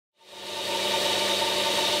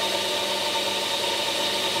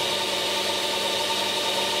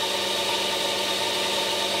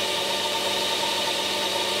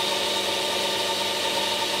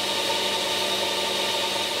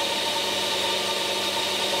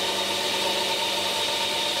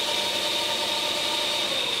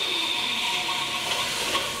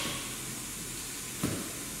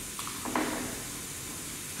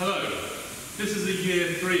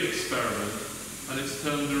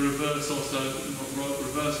reverse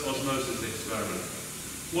osmosis experiment.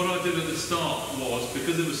 What I did at the start was,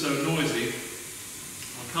 because it was so noisy,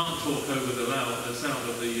 I can't talk over the sound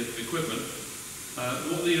of the equipment.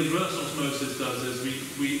 What the reverse osmosis does is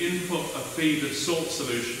we input a feed of salt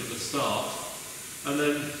solution at the start, and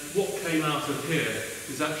then what came out of here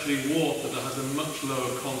is actually water that has a much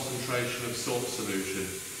lower concentration of salt solution.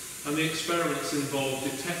 And the experiments involve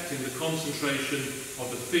detecting the concentration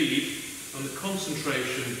of the feed and the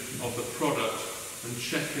concentration of the product, and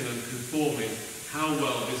checking and conforming how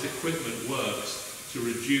well this equipment works to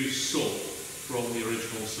reduce salt from the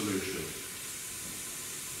original solution.